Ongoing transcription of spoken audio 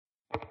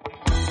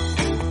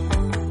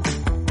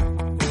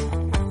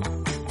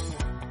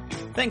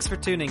Thanks for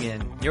tuning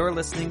in. You're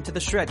listening to the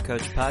Shred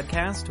Coach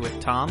podcast with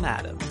Tom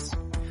Adams.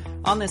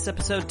 On this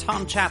episode,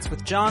 Tom chats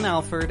with John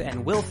Alford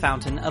and Will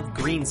Fountain of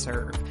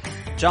GreenServe.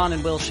 John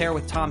and Will share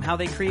with Tom how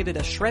they created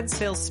a shred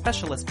sales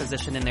specialist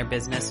position in their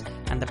business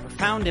and the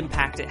profound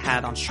impact it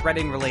had on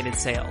shredding-related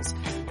sales.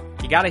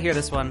 You gotta hear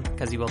this one,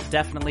 because you will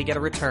definitely get a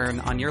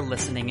return on your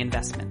listening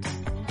investment.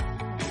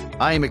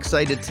 I am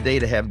excited today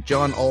to have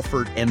John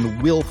Alford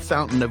and Will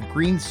Fountain of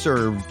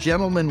GreenServe.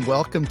 Gentlemen,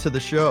 welcome to the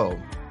show.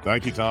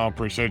 Thank you, Tom.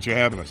 Appreciate you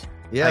having us.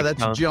 Yeah, Thanks,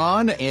 that's Tom.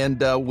 John.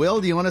 And Will,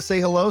 do you want to say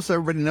hello so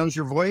everybody knows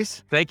your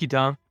voice? Thank you,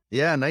 Tom.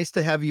 Yeah, nice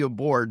to have you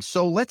aboard.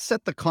 So let's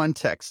set the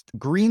context.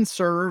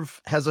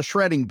 GreenServe has a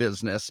shredding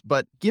business,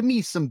 but give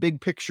me some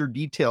big picture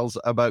details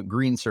about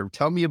GreenServe.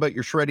 Tell me about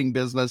your shredding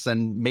business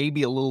and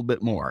maybe a little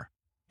bit more.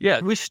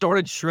 Yeah, we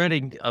started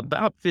shredding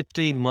about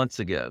 15 months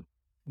ago.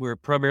 We're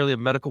primarily a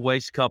medical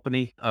waste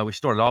company. We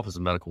started off as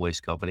a medical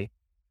waste company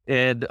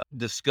and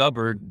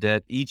discovered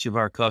that each of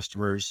our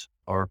customers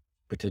are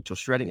potential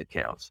shredding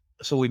accounts.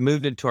 So we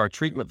moved into our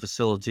treatment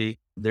facility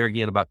there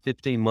again about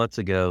 15 months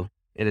ago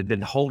and had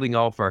been holding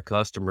off our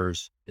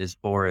customers as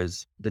far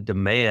as the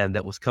demand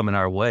that was coming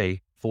our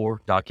way for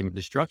document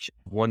destruction.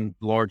 One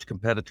large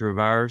competitor of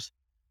ours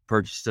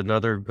purchased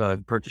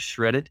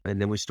shredded,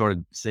 and then we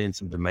started seeing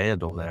some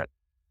demand on that.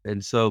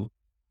 And so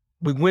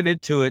we went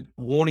into it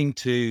wanting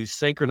to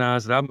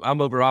synchronize it. I'm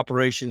over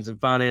operations and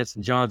finance,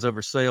 and John's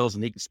over sales,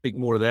 and he can speak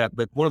more to that.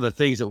 But one of the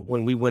things that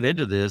when we went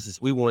into this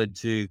is we wanted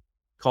to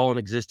call on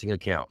existing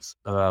accounts.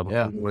 We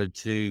wanted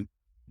to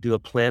do a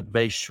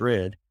plant-based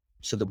shred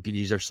so that we could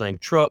use our same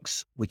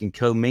trucks. We can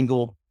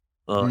co-mingle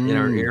in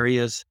our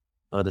areas,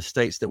 the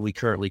states that we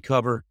currently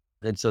cover.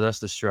 And so that's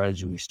the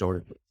strategy we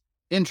started with.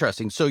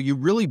 Interesting. So you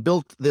really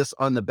built this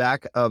on the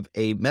back of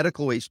a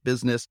medical waste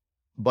business,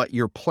 but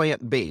you're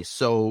plant-based.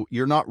 So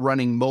you're not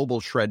running mobile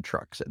shred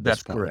trucks at this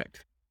That's point.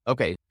 correct.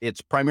 Okay.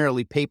 It's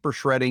primarily paper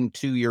shredding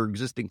to your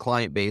existing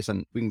client base.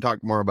 And we can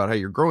talk more about how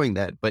you're growing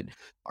that, but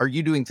are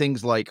you doing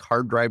things like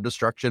hard drive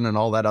destruction and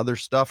all that other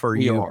stuff? Or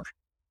We are.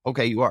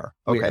 Okay, you are.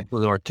 Okay.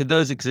 We are to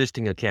those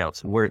existing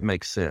accounts where it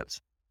makes sense.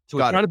 So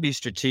we're Got trying to be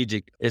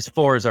strategic as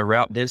far as our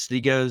route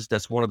density goes.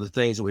 That's one of the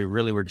things that we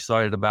really were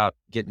excited about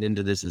getting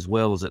into this as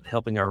well, is it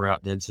helping our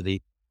route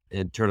density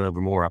and turning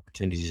over more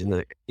opportunities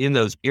in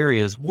those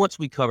areas once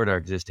we covered our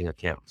existing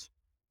accounts.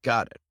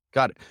 Got it.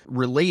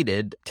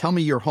 Related, tell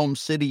me your home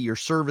city, your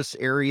service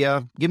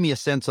area. Give me a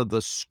sense of the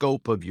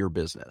scope of your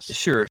business.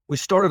 Sure. We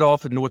started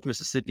off in North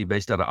Mississippi,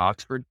 based out of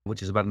Oxford,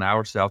 which is about an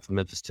hour south of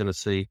Memphis,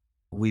 Tennessee.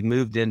 We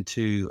moved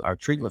into our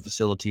treatment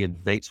facility in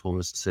Batesville,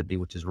 Mississippi,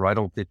 which is right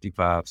on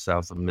 55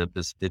 south of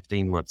Memphis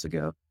 15 months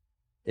ago.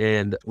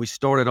 And we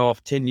started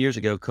off 10 years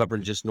ago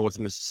covering just North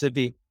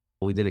Mississippi.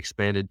 We then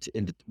expanded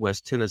into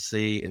West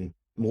Tennessee and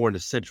more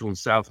into Central and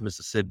South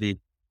Mississippi,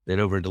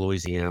 then over into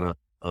Louisiana.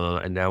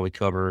 And now we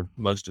cover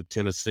most of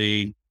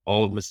Tennessee,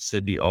 all of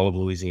Mississippi, all of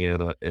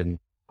Louisiana, and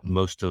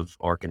most of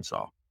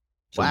Arkansas.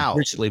 So Wow. we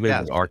recently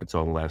moved to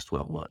Arkansas in the last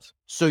 12 months.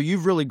 So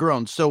you've really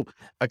grown. So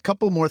a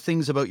couple more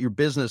things about your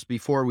business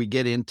before we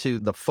get into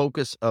the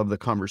focus of the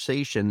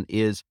conversation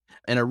is,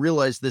 and I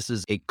realize this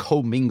is a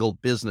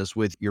commingled business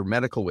with your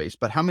medical waste,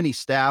 but how many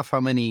staff,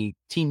 how many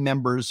team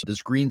members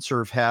does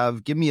GreenServe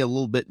have? Give me a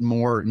little bit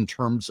more in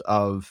terms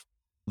of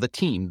the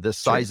team, the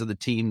size of the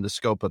team, the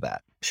scope of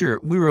that.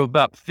 Sure. We were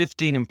about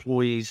 15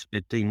 employees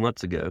 15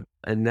 months ago,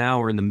 and now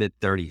we're in the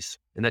mid-30s.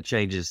 And that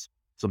changes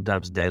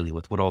sometimes daily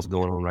with what all's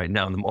going on right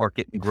now in the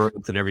market and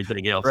growth and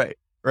everything else. Right.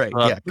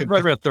 Yeah. We're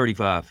right around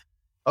 35.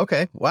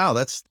 Okay. Wow.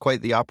 That's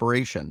quite the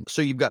operation.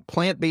 So you've got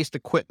plant-based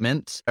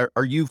equipment.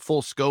 Are you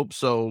full scope?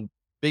 So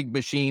big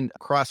machine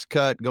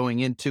cross-cut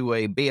going into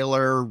a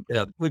baler.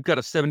 Yeah. We've got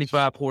a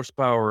 75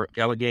 horsepower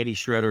Allegheny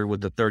shredder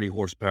with a 30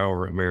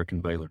 horsepower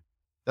American baler.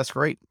 That's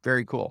great.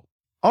 Very cool.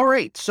 All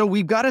right. So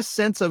we've got a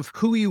sense of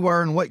who you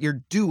are and what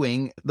you're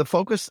doing. The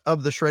focus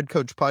of the Shred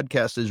Coach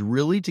podcast is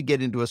really to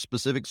get into a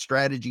specific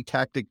strategy,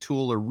 tactic,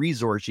 tool, or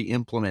resource you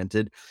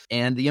implemented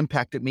and the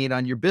impact it made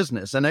on your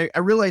business. And I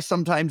realize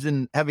sometimes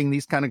in having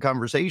these kind of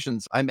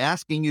conversations, I'm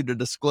asking you to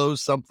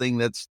disclose something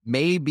that's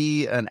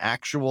maybe an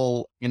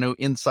actual,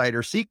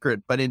 insider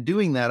secret. But in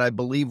doing that, I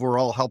believe we're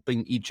all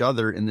helping each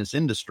other in this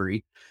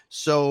industry.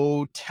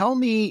 So tell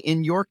me,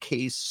 in your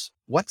case,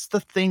 what's the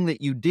thing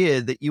that you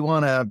did that you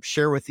want to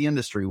share with the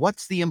industry?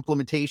 What's the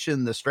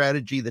implementation, the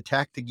strategy, the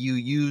tactic you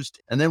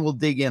used? And then we'll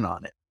dig in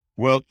on it.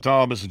 Well,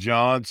 Tom, this is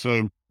John.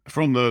 So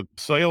from the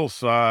sales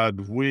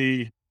side,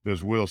 we,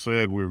 as Will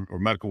said, we're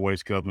medical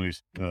waste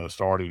companies,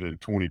 started in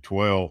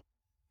 2012.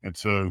 And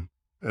so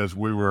as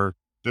we were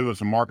doing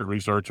some market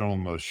research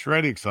on the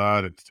shredding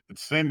side, it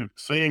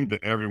seemed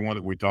that everyone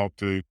that we talked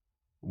to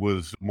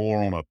was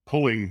more on a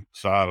pulling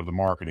side of the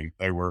marketing.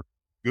 They were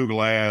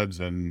Google ads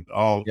and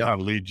all kind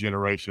of lead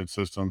generation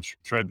systems,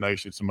 Shred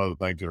Nation, some other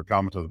things that are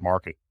common to the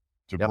market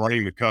to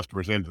bring the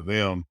customers into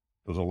them.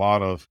 There's a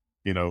lot of,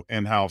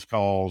 in-house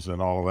calls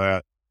and all of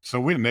that. So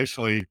we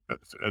initially,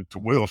 to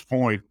Will's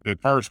point,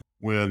 at first,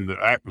 when the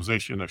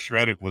acquisition of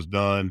Shredded was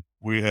done,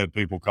 we had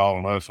people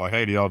calling us like,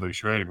 hey, do y'all do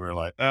shredding? We were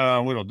like,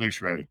 no, we don't do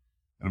shredding.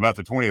 And about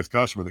the 20th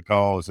customer that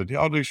called and said, "Do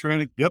y'all do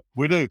shredding?" "Yep,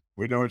 we do.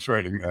 We're doing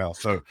shredding now."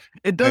 So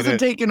It doesn't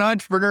take an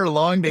entrepreneur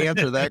long to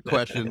answer that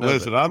question, does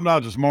listen, it? I'm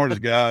not the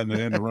smartest guy in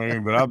the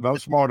room, but I'm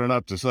smart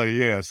enough to say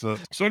yes. So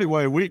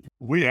anyway,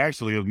 we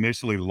actually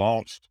initially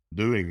launched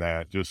doing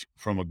that just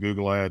from a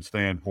Google ad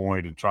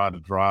standpoint and tried to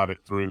drive it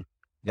through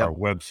Yep. our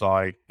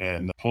website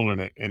and pulling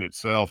it in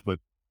itself. But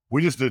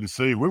we just didn't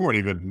see, we weren't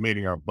even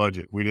meeting our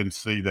budget. We didn't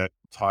see that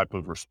type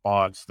of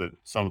response that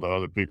some of the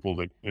other people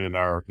that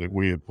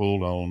we had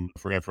pulled on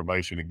for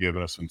information had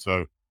given us. And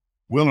so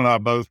Will and I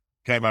both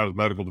came out of the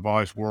medical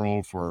device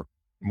world for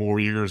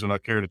more years than I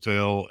care to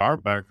tell. Our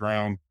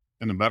background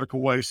in the medical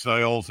waste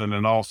sales and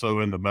then also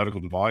in the medical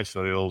device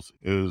sales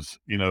is,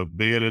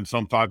 being in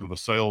some type of a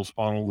sales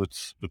funnel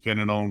that's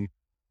depending on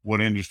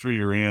what industry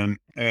you're in,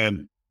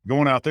 and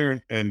going out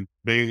there and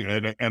being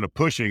and a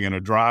pushing and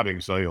a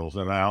driving sales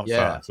and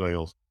outside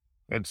sales.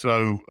 And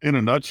so in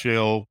a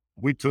nutshell,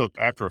 we took,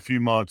 after a few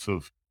months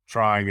of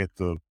trying it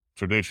the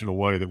traditional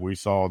way that we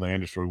saw in the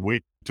industry,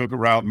 we took a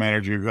route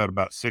manager who had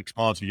about 6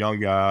 months, a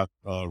young guy,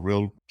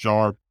 real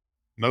sharp,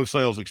 no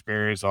sales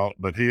experience,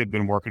 but he had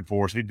been working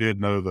for us. He did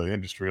know the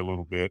industry a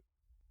little bit.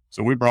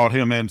 So we brought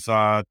him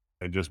inside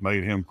and just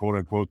made him, quote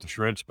unquote, the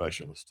shred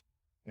specialist.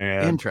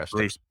 And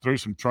Interesting. through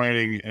some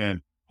training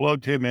and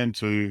plugged him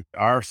into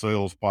our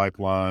sales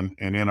pipeline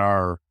and in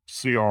our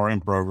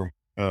CRM program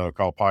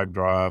called Pipe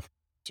Drive.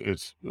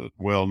 It's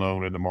well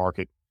known in the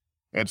market.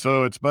 And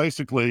so it's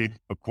basically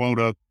a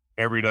quota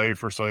every day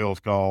for sales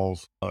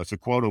calls. It's a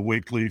quota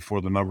weekly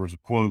for the numbers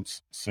of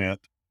quotes sent,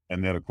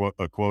 and then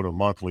a quota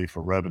monthly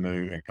for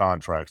revenue and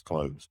contracts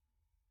closed.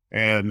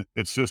 And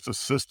it's just a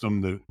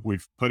system that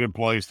we've put in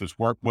place that's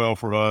worked well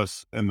for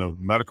us in the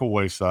medical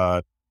waste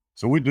side.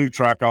 So we do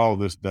track all of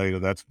this data.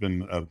 That's been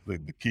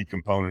the key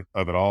component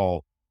of it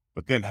all.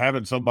 But then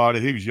having somebody,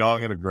 he's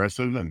young and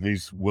aggressive and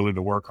he's willing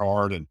to work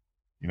hard. And,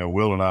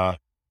 Will and I,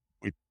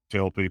 we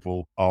tell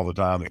people all the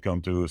time that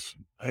come to us,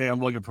 "Hey,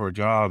 I'm looking for a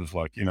job." It's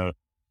like, if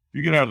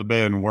you get out of the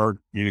bed and work,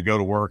 go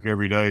to work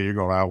every day, you're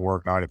going to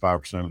outwork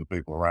 95% of the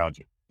people around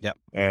you. Yep.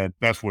 And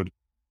that's what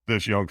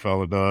this young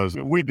fella does.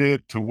 We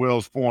did, to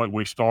Will's point,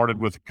 we started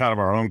with kind of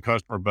our own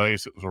customer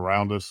base that was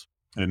around us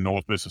in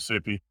North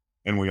Mississippi,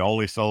 and we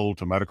only sold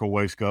to medical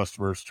waste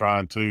customers,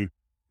 trying to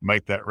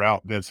make that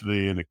route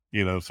density. And,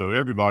 so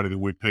everybody that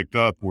we picked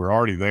up, we're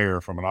already there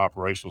from an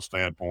operational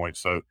standpoint.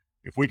 So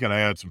if we can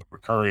add some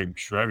recurring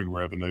shredding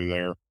revenue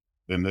there,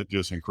 then that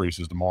just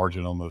increases the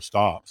margin on those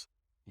stops.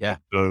 Yeah.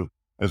 So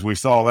as we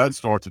saw that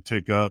start to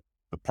tick up,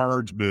 the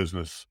purge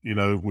business,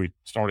 we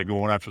started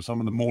going after some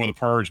of the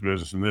purge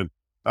business. And then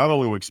not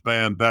only we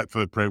expand that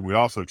footprint, we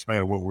also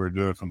expanded what we were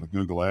doing from the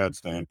Google ad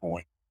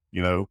standpoint,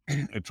 and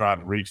trying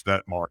to reach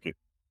that market.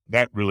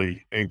 That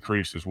really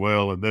increased as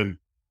well. And then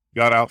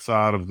got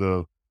outside of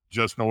the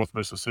just North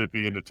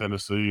Mississippi into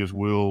Tennessee, as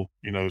Will,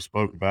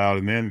 spoke about,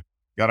 and then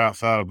got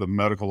outside of the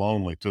medical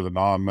only to the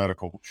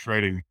non-medical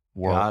shredding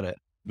world. Got it.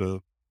 The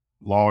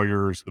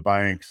lawyers, the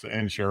banks, the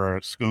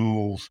insurance,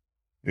 schools,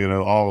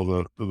 all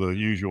of the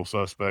usual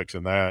suspects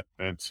in that.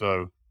 And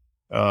so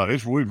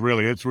it's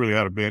really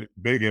had a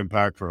big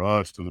impact for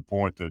us, to the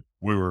point that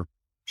we were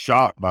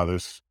shocked by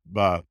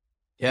what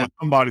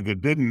somebody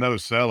that didn't know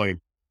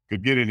selling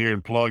could get in here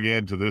and plug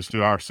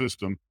to our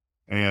system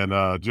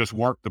and just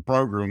work the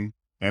program,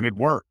 and it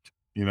worked,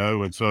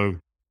 and so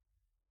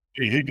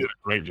he did a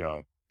great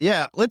job.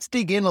 Yeah, let's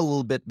dig in a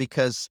little bit,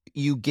 because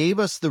you gave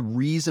us the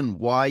reason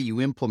why you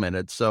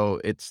implemented.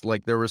 So it's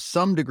like there was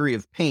some degree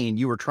of pain.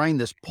 You were trying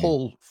this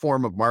pull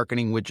form of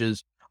marketing, which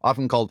is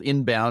often called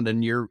inbound,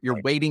 and you're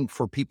Right. waiting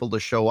for people to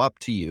show up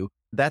to you.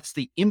 That's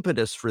the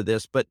impetus for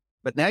this. But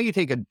now you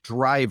take a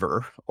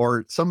driver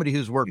or somebody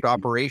who's worked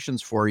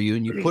operations for you,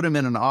 and you put him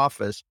in an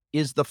office.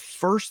 Is the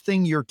first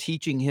thing you're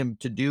teaching him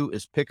to do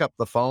is pick up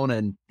the phone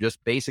and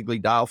just basically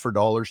dial for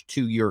dollars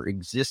to your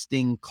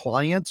existing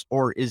clients,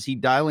 or is he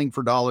dialing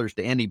for dollars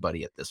to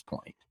anybody at this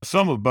point?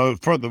 Some of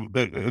both.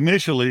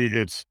 Initially,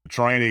 it's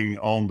training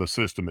on the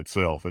system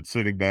itself. It's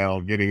sitting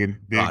down, digging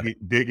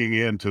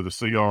into the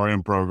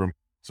CRM program,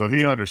 so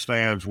he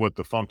understands what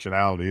the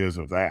functionality is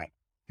of that.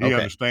 He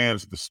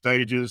understands the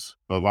stages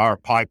of our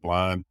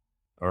pipeline,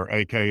 or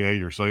AKA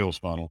your sales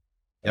funnel,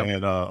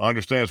 and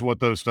understands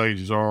what those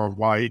stages are,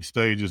 why each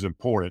stage is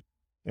important,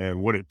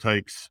 and what it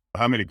takes,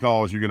 how many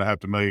calls you're going to have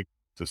to make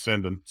to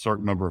send a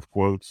certain number of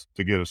quotes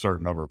to get a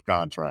certain number of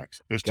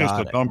contracts. It's just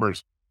the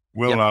numbers.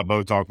 Will and I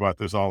both talk about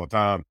this all the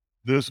time.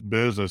 This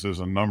business is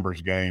a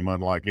numbers game,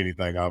 unlike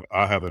anything.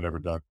 I haven't ever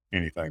done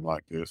anything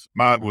like this.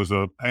 Mine was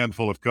a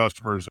handful of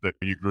customers that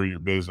you grew your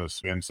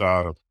business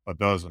inside of a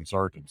dozen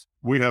surgeons.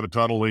 We have a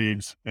ton of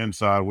leads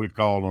inside. We've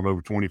called on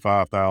over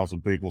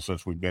 25,000 people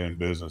since we've been in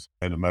business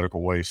in the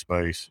medical waste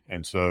space.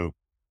 And so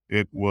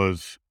it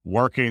was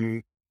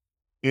working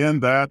in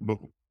that, but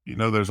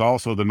there's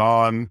also the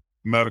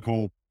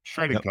non-medical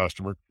shredding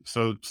customer.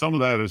 So some of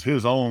that is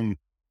his own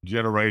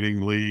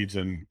generating leads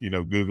and,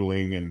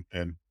 Googling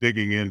and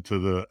digging into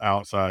the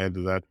outside,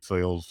 into that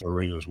sales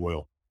arena as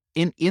well.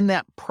 In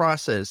that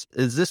process,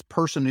 is this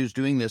person who's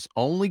doing this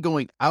only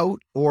going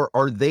out, or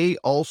are they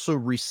also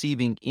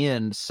receiving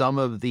in some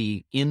of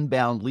the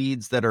inbound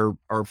leads that are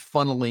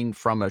funneling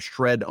from a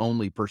shred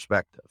only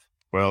perspective?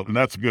 Well, and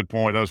that's a good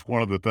point. That's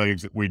one of the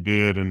things that we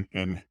did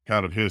in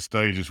kind of his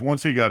stages.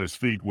 Once he got his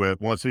feet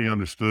wet, once he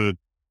understood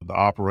the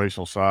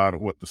operational side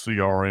of what the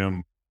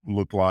CRM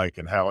looked like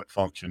and how it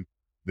functioned,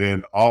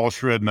 then all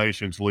Shred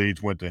Nation's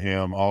leads went to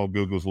him. All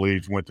Google's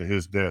leads went to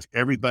his desk.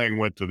 Everything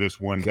went to this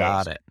one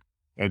Got desk. it.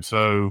 And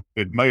so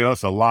it made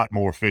us a lot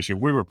more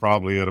efficient. We were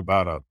probably at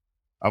about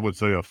I would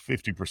say a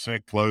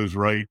 50% close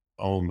rate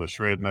on the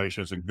Shred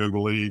Nations and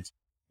Google leads.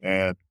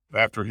 And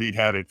after he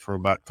had it for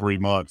about 3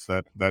 months,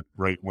 that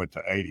rate went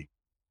to 80.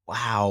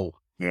 Wow.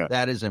 Yeah.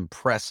 That is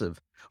impressive.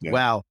 Yeah.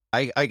 Wow.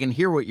 I can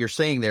hear what you're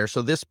saying there.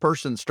 So this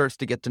person starts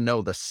to get to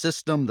know the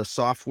system, the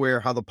software,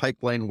 how the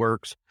pipeline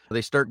works.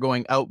 They start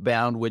going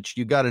outbound, which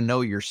you got to know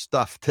your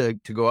stuff to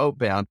go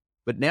outbound.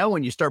 But now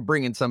when you start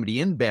bringing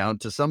somebody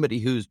inbound to somebody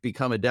who's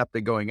become adept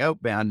at going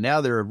outbound, now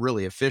they're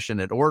really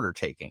efficient at order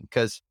taking,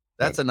 because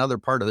that's another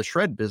part of the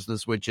shred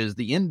business, which is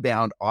the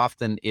inbound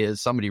often is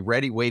somebody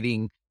ready,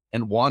 waiting,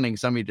 and wanting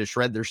somebody to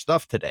shred their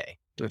stuff today.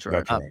 That's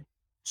right.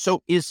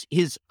 So is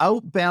his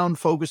outbound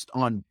focused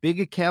on big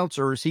accounts,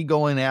 or is he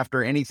going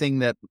after anything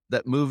that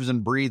moves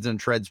and breathes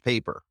and shreds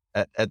paper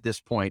at this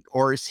point?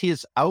 Or is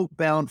his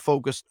outbound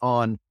focused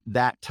on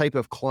that type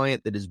of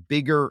client that is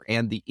bigger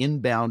and the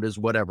inbound is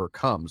whatever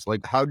comes?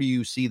 Like, how do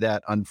you see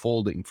that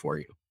unfolding for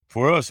you?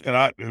 For us,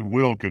 and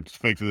Will could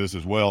speak to this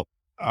as well,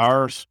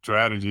 our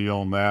strategy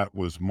on that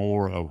was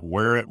more of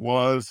where it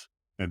was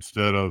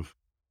instead of,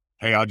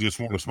 hey, I just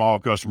want a small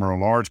customer or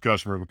a large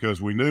customer, because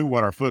we knew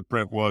what our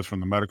footprint was from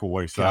the medical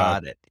waste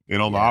side. Got it.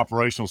 And on the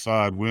operational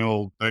side,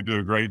 they do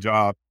a great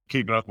job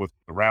keeping up with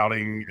the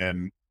routing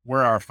and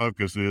where our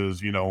focus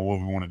is, what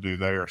we want to do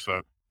there.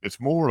 So it's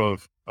more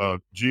of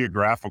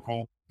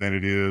geographical than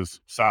it is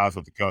size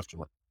of the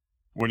customer.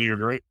 Wouldn't you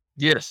agree?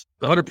 Yes,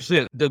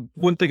 100%. The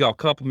one thing I'll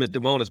compliment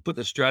them on is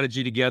putting a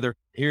strategy together.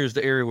 Here's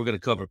the area we're going to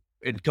cover,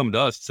 and come to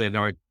us saying,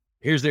 all right,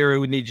 here's the area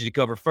we need you to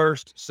cover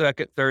first,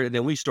 second, third, and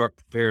then we start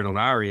preparing on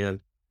our end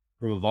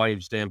from a volume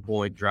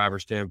standpoint, driver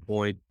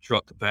standpoint,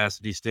 truck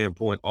capacity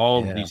standpoint,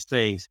 all of these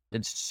things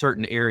in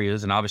certain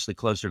areas, and obviously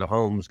closer to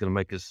home is going to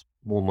make us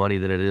more money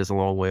than it is a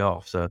long way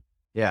off. So,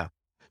 yeah.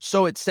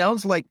 So it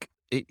sounds like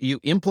you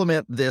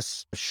implement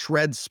this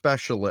shred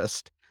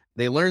specialist.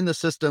 They learn the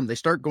system, they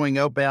start going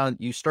outbound,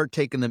 you start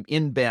taking them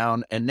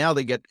inbound, and now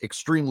they get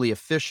extremely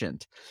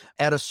efficient.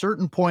 At a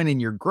certain point in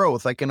your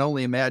growth, I can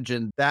only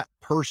imagine that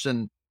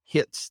person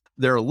hits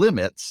their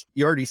limits.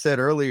 You already said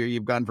earlier,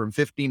 you've gone from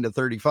 15 to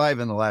 35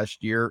 in the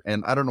last year,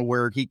 and I don't know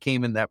where he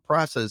came in that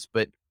process,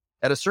 but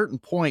at a certain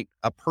point,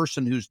 a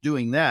person who's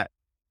doing that,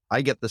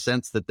 I get the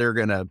sense that they're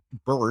going to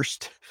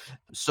burst.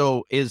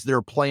 So is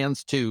there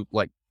plans to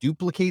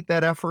duplicate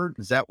that effort?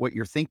 Is that what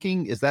you're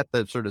thinking? Is that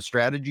the sort of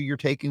strategy you're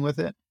taking with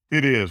it?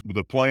 It is.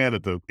 The plan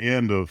at the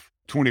end of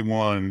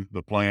 21,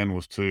 the plan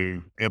was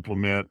to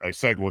implement a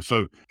second.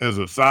 So as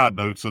a side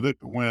note, so that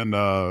when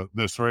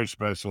this shred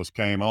specialist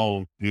came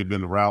on, he had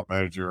been the route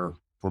manager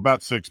for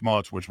about 6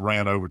 months, which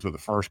ran over to the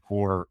first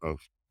quarter of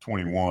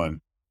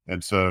 21.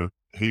 And so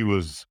he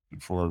was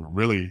for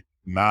really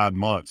 9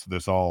 months,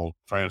 this all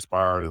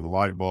transpired, and the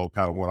light bulb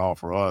kind of went off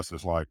for us.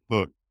 It's like,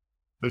 look,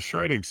 the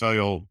shredding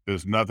sale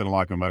is nothing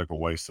like a medical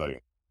waste sale.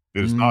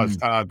 It is not as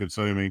time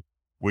consuming.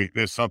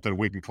 It's something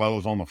we can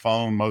close on the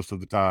phone most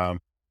of the time.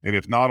 And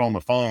if not on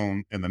the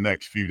phone, in the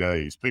next few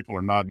days, people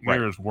are not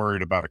near as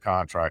worried about a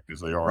contract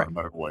as they are a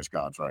medical waste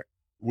contract.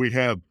 We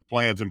have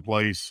plans in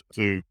place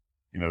to,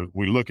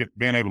 we look at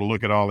being able to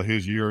look at all of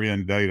his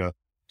year-end data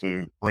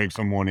to bring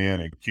someone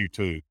in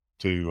Q2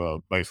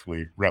 to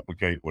basically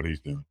replicate what he's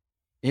doing.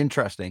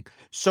 Interesting.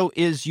 So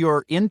is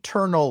your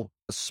internal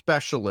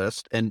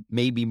specialist, and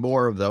maybe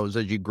more of those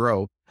as you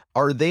grow,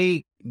 are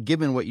they,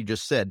 given what you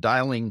just said,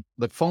 dialing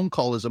the phone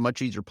call is a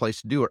much easier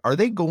place to do it? Are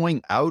they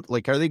going out?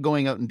 Are they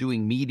going out and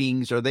doing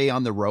meetings? Are they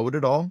on the road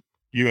at all?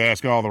 You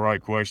ask all the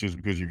right questions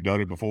because you've done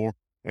it before.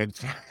 And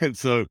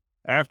so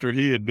after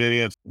he had been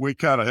in, we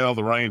kind of held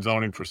the reins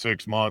on him for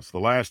 6 months. The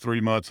last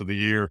 3 months of the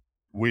year,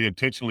 we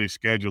intentionally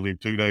scheduled him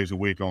 2 days a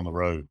week on the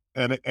road.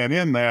 And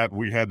in that,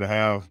 we had to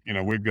have,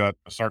 we've got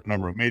a certain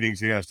number of meetings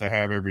he has to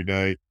have every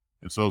day.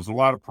 And so there's a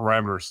lot of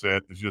parameters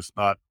set. It's just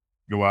not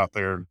go out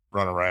there and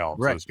run around.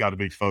 Right. So it's got to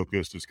be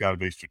focused. It's got to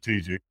be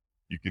strategic.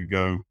 You can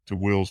go to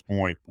Will's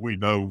point. We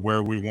know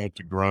where we want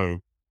to grow,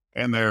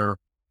 and the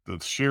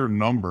sheer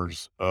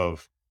numbers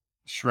of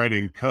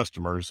shredding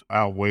customers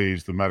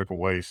outweighs the medical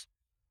waste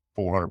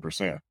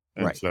 400%.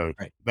 And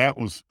that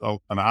was an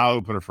eye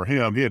opener for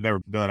him. He had never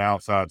done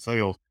outside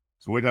sales.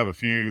 So we'd have a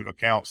few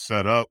accounts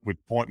set up with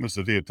appointments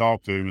that he had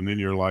talked to. And then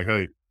you're like,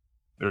 hey,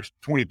 there's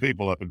 20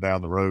 people up and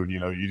down the road,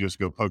 you just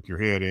go poke your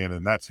head in,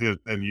 and that's his,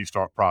 and you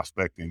start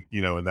prospecting,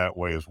 in that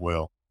way as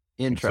well.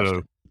 Interesting.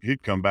 So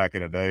he'd come back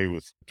in a day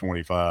with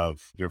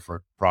 25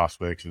 different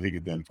prospects that he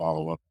could then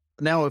follow up.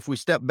 now if we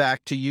step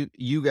back to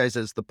you guys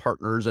as the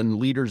partners and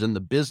leaders in the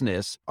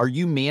business, are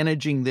you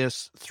managing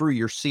this through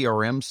your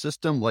CRM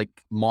system,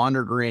 like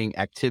monitoring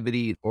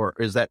activity, or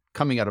is that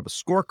coming out of a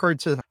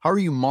scorecard system? How are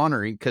you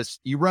monitoring? Because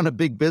you run a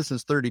big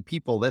business, 30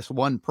 people, that's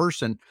one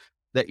person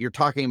that you're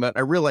talking about.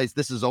 I realize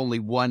this is only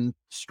one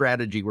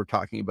strategy we're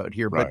talking about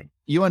here, but Right.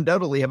 you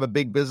undoubtedly have a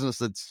big business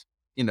that's,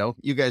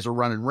 you guys are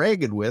running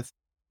ragged with.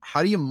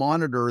 How do you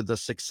monitor the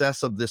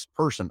success of this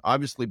person?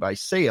 Obviously by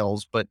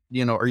sales, but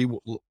are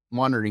you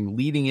monitoring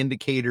leading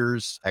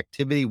indicators,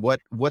 activity?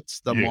 What's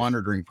the Yes.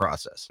 monitoring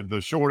process?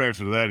 The short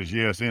answer to that is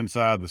yes,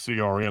 inside the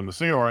CRM. The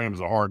CRM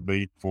is a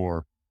heartbeat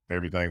for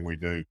everything we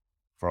do,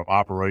 from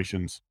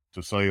operations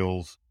to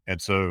sales.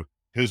 And so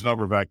his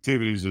number of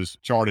activities is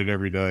charted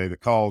every day. The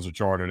calls are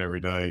charted every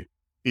day.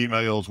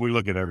 Emails, we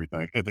look at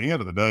everything. At the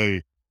end of the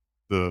day,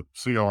 the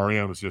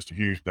CRM is just a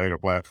huge data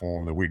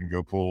platform that we can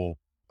go pull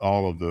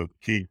all of the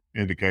key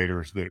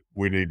indicators that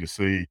we need to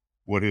see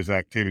what his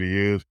activity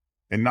is.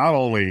 And not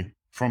only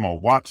from a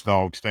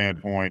watchdog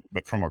standpoint,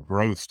 but from a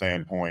growth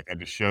standpoint, and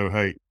to show,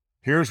 hey,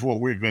 here's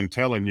what we've been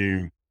telling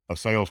you a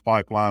sales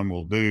pipeline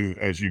will do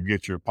as you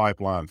get your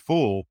pipeline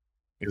full,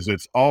 is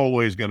it's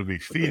always going to be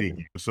feeding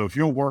you. So if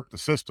you'll work the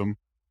system,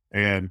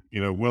 and,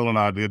 Will and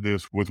I did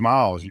this with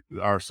Miles,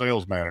 our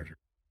sales manager,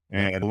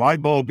 and the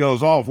light bulb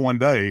goes off one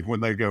day when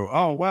they go,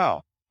 oh,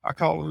 wow, I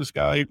called this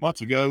guy 8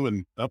 months ago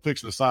and I'm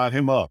fixing to sign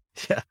him up.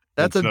 Yeah.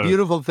 That's a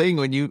beautiful thing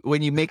when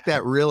you make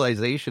that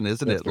realization,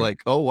 isn't it? Right.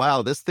 Like, oh,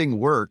 wow, this thing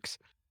works.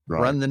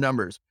 Right. Run the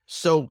numbers.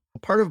 So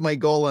part of my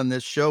goal on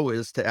this show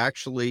is to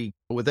actually,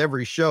 with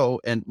every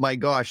show, and my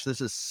gosh,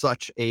 this is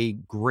such a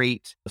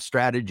great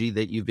strategy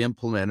that you've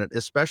implemented,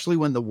 especially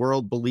when the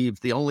world believes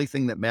the only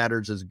thing that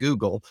matters is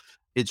Google.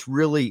 It's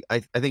really, I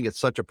think it's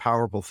such a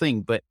powerful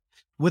thing, but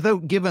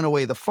without giving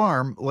away the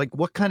farm, like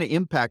what kind of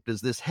impact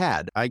has this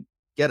had? I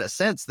get a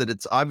sense that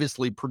it's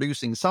obviously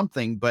producing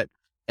something, but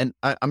and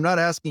I'm not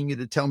asking you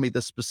to tell me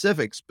the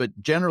specifics, but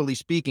generally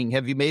speaking,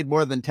 have you made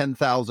more than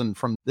 10,000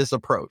 from this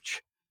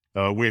approach?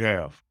 We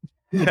have.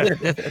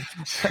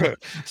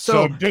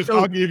 So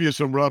I'll give you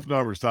some rough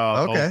numbers,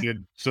 Tom. Okay.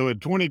 So in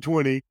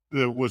 2020,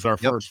 it was our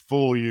first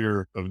full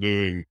year of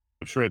doing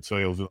shred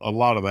sales. A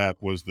lot of that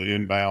was the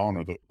inbound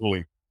or the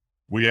pulling.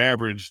 We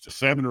averaged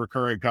 7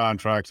 recurring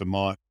contracts a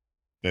month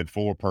and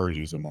 4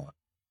 purges a month.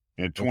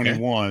 In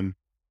 21,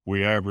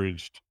 we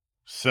averaged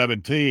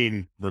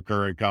 17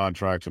 recurring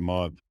contracts a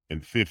month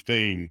and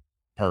 15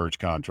 purge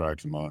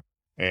contracts a month.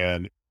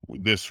 And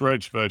this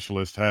shred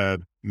specialist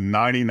had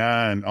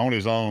 99 on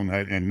his own,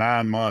 in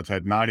 9 months,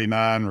 had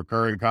 99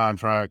 recurring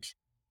contracts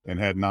and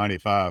had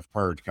 95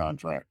 purge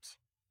contracts.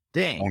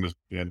 Dang.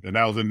 And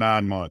that was in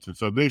 9 months. And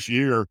so this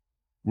year,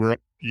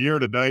 year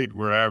to date,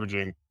 we're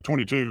averaging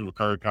 22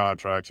 recurring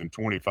contracts and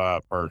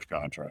 25 purge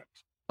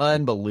contracts.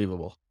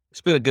 Unbelievable.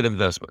 It's been a good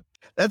investment.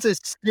 That's a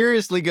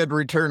seriously good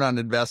return on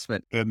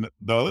investment. And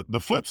the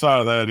flip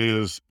side of that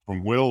is,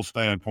 from Will's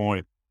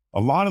standpoint, a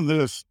lot of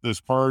this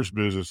purge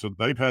business,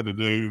 they've had to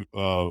do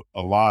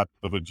a lot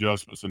of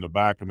adjustments in the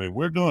back. I mean,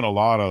 we're doing a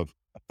lot of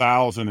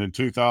 1,000 and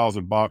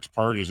 2,000 box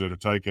purges that are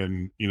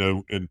taken,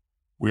 and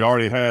we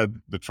already had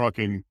the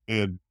trucking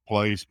in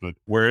place, but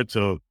where it's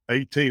a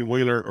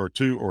 18-wheeler or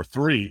 2 or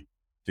 3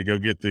 to go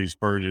get these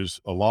purges,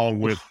 along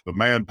with the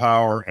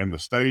manpower and the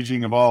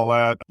staging of all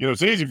that.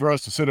 It's easy for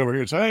us to sit over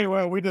here and say, hey,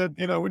 well, we did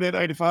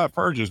 85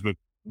 purges. But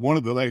one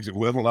of the things that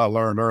Will and I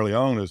learned early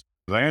on is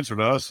the answer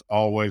to us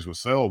always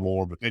was sell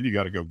more, but then you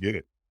got to go get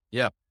it.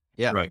 Yeah.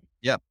 Right.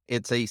 Yeah.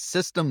 It's a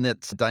system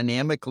that's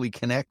dynamically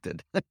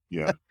connected.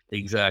 Yeah.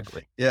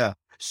 Exactly. Yeah.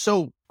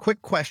 So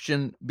quick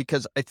question,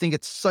 because I think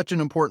it's such an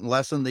important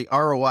lesson. The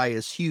ROI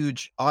is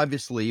huge,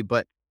 obviously,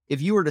 but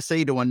if you were to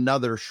say to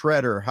another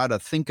shredder how to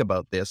think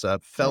about this, a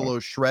fellow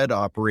shred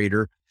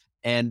operator,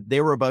 and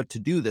they were about to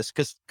do this,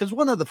 because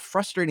one of the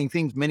frustrating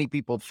things many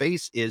people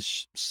face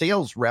is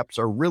sales reps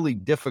are really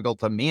difficult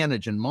to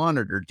manage and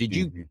monitor. Did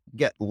you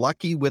get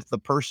lucky with the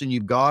person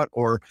you got,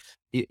 or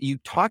you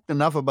talked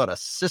enough about a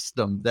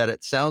system that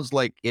it sounds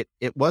like it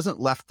wasn't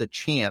left the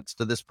chance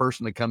to this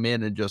person to come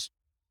in and just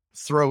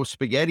throw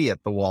spaghetti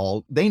at the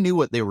wall? They knew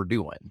what they were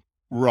doing.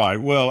 Right.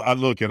 Well,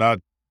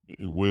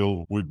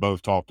 we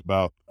both talked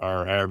about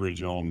our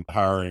average on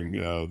hiring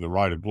the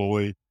right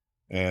employee,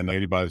 and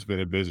anybody that's been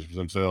in business for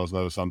themselves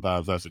knows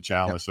sometimes that's a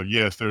challenge. So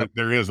yes,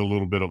 there is a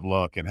little bit of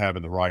luck in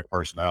having the right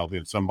personality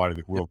and somebody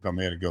that will come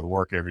in and go to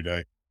work every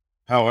day.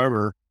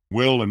 However,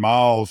 Will and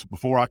Miles,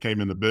 before I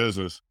came in the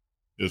business,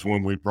 is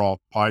when we brought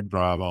Pipe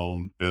Drive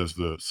on as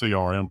the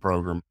CRM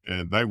program,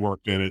 and they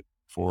worked in it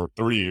for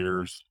 3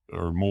 years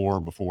or more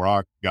before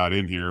I got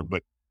in here.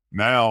 But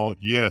now,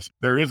 yes,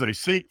 there is a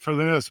seat for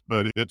this,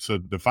 but it's a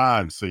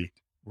defined seat.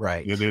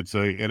 Right. And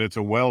it's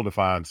a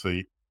well-defined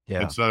seat.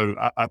 Yeah. And so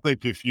I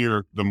think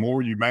the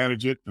more you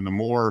manage it and the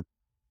more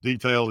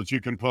detail that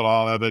you can put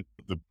all of it,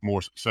 the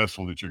more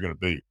successful that you're going to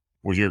be.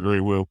 Would you agree,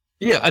 Will?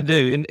 Yeah, I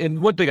do.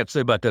 And one thing I'd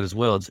say about that as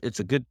well is it's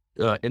a good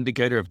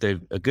indicator if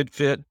they're a good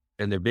fit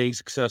and they're being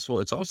successful.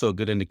 It's also a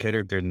good indicator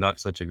if they're not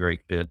such a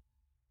great fit.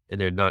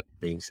 and they're not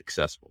being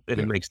successful. And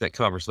it makes that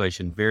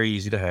conversation very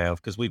easy to have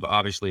because we've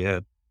obviously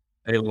had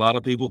a lot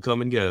of people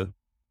come and go,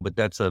 but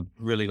that's a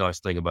really nice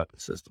thing about the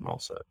system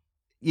also.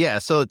 Yeah.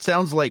 So it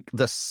sounds like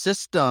the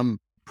system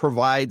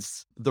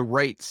provides the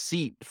right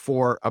seat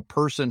for a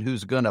person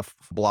who's going to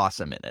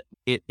blossom in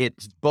it.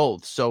 It's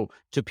both. So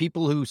to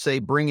people who say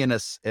bring in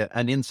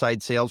an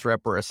inside sales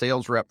rep or a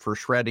sales rep for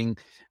shredding,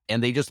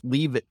 and they just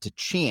leave it to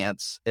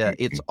chance,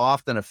 it's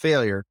often a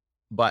failure.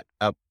 But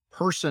a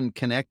person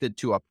connected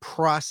to a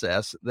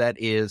process that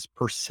is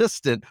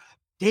persistent.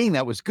 Dang,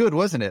 that was good,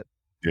 wasn't it?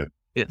 Yeah.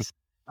 It's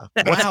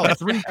wow,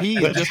 3 P's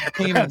just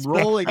came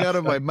rolling out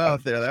of my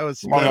mouth there. That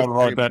was. I might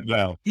write that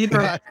down.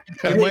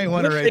 I might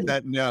want to write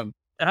that down.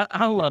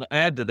 I want to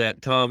add to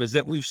that, Tom, is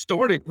that we've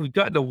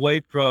gotten away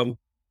from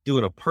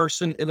doing a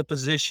person in a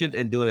position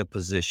and doing a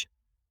position.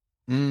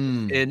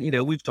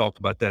 And, we've talked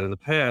about that in the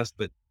past,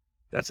 but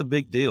that's a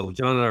big deal.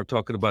 John and I were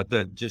talking about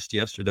that just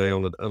yesterday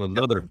on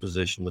another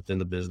position within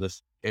the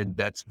business. And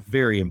that's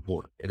very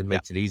important. And it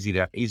makes it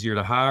easier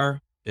to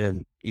hire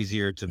and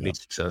easier to be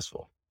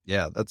successful.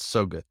 Yeah, that's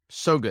so good.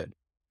 So good.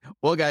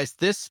 Well, guys,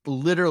 this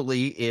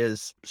literally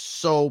is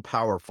so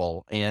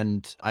powerful,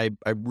 and I'm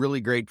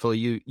really grateful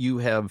you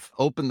have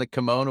opened the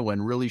kimono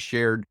and really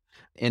shared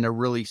in a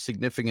really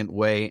significant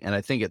way, and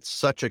I think it's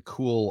such a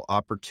cool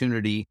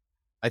opportunity.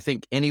 I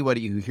think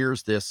anybody who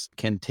hears this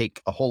can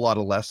take a whole lot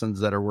of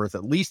lessons that are worth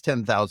at least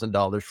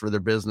 $10,000 for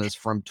their business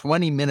from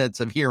 20 minutes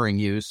of hearing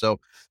you, so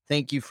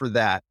thank you for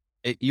that.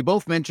 You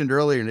both mentioned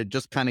earlier, and it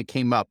just kind of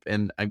came up,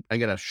 and I'm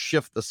going to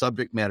shift the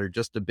subject matter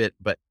just a bit,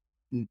 but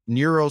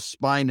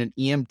neurospine and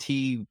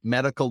EMT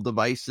medical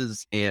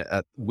devices.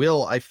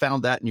 Will, I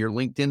found that in your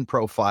LinkedIn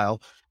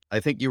profile. I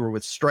think you were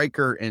with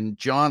Stryker, and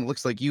John,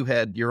 looks like you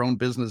had your own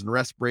business in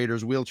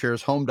respirators,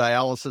 wheelchairs, home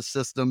dialysis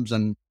systems,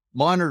 and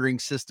monitoring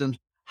systems.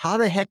 How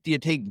the heck do you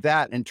take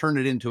that and turn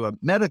it into a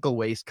medical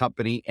waste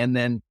company? And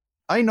then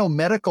I know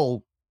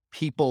medical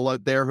people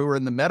out there who are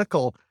in the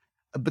medical,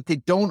 but they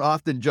don't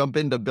often jump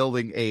into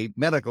building a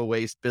medical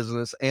waste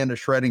business and a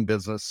shredding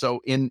business. So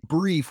in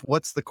brief,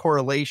 what's the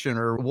correlation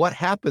or what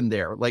happened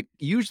there? Like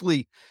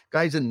usually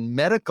guys in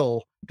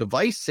medical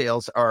device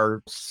sales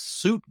are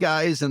suit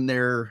guys and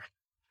they're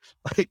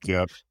like,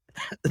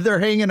 they're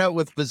hanging out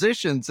with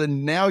physicians,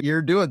 and now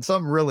you're doing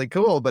something really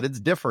cool, but it's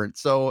different.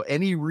 So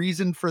any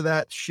reason for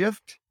that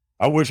shift?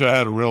 I wish I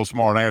had a real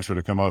smart answer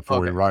to come up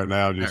for you right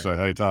now. Just say,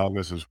 hey, Tom,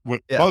 this is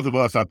both of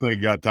us, I think,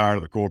 got tired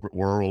of the corporate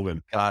world,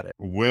 and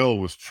Will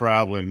was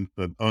traveling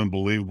an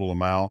unbelievable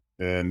amount.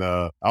 And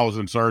I was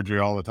in surgery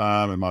all the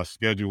time, and my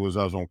schedule was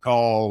I was on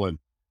call, and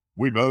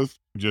we both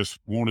just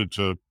wanted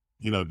to,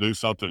 do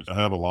something to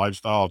have a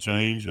lifestyle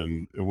change.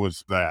 And it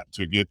was that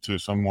to get to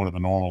somewhat of a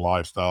normal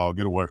lifestyle,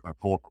 get away from the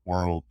corporate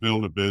world,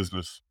 build a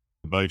business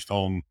based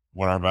on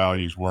what our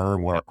values were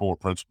and what our core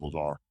principles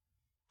are.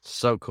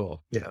 So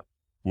cool. Yeah.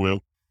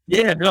 Will?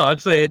 Yeah, no, I'd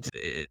say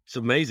it's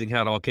amazing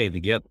how it all came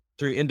together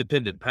through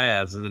independent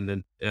paths. And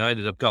then I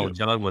ended up calling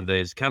John one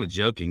day, it's kind of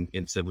joking,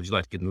 and said, would you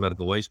like to get in the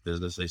medical waste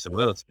business? They said,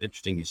 well, it's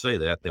interesting you say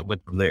that. They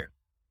went from there.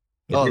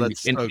 And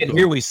and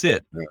here we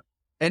sit. Yeah.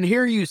 And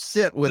here you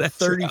sit with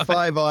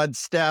 35 odd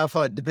staff,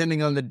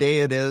 depending on the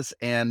day it is.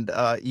 And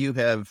you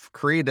have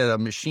created a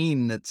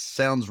machine that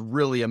sounds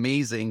really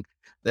amazing,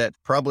 that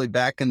probably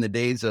back in the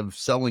days of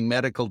selling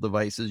medical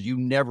devices, you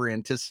never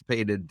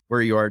anticipated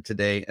where you are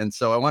today. And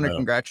so I want to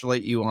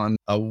congratulate you on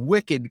a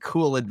wicked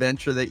cool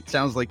adventure that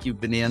sounds like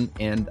you've been in,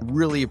 and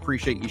really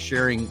appreciate you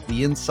sharing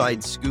the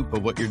inside scoop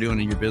of what you're doing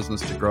in your business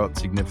to grow it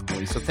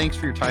significantly. So thanks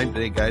for your time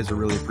today, guys. I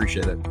really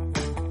appreciate it.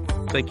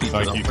 Thank you,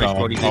 Tom.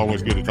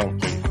 Always good to talk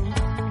to you.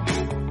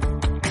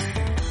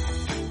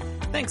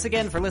 Thanks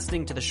again for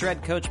listening to the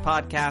Shred Coach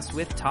podcast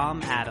with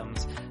Tom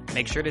Adams.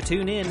 Make sure to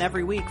tune in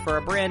every week for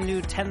a brand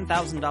new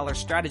 $10,000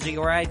 strategy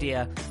or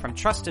idea from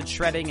trusted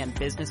shredding and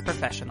business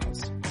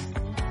professionals.